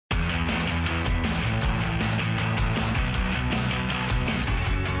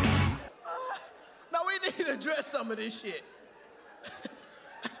address some of this shit.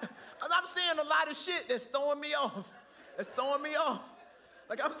 Because I'm seeing a lot of shit that's throwing me off.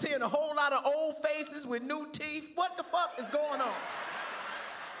 Like I'm seeing a whole lot of old faces with new teeth. What the fuck is going on?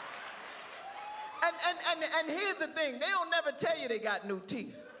 And here's the thing. They don't never tell you they got new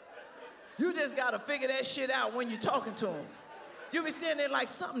teeth. You just got to figure that shit out when you're talking to them. You be sitting there like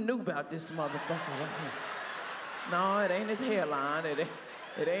something new about this motherfucker right here. No, it ain't his hairline. It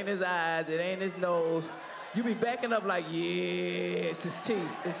ain't his eyes. It ain't his nose. You be backing up like, yeah, it's his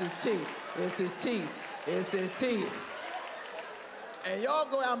teeth. It's his teeth. It's his teeth. It's his teeth. And y'all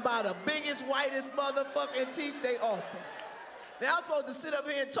go out and buy the biggest, whitest motherfucking teeth they offer. Now I'm supposed to sit up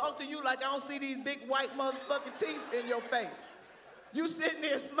here and talk to you like I don't see these big white motherfucking teeth in your face. You sitting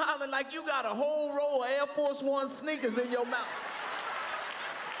there smiling like you got a whole row of Air Force One sneakers in your mouth.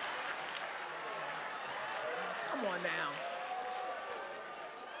 Come on now.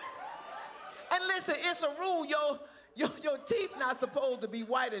 And listen, it's a rule, your teeth not supposed to be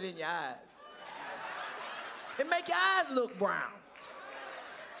whiter than your eyes. It make your eyes look brown.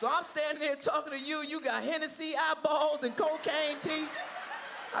 So I'm standing here talking to you, you got Hennessy eyeballs and cocaine teeth.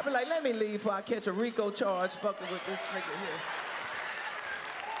 I be like, let me leave before I catch a RICO charge fucking with this nigga here.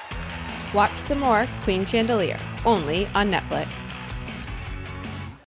 Watch Sommore, Queen Chandelier, only on Netflix.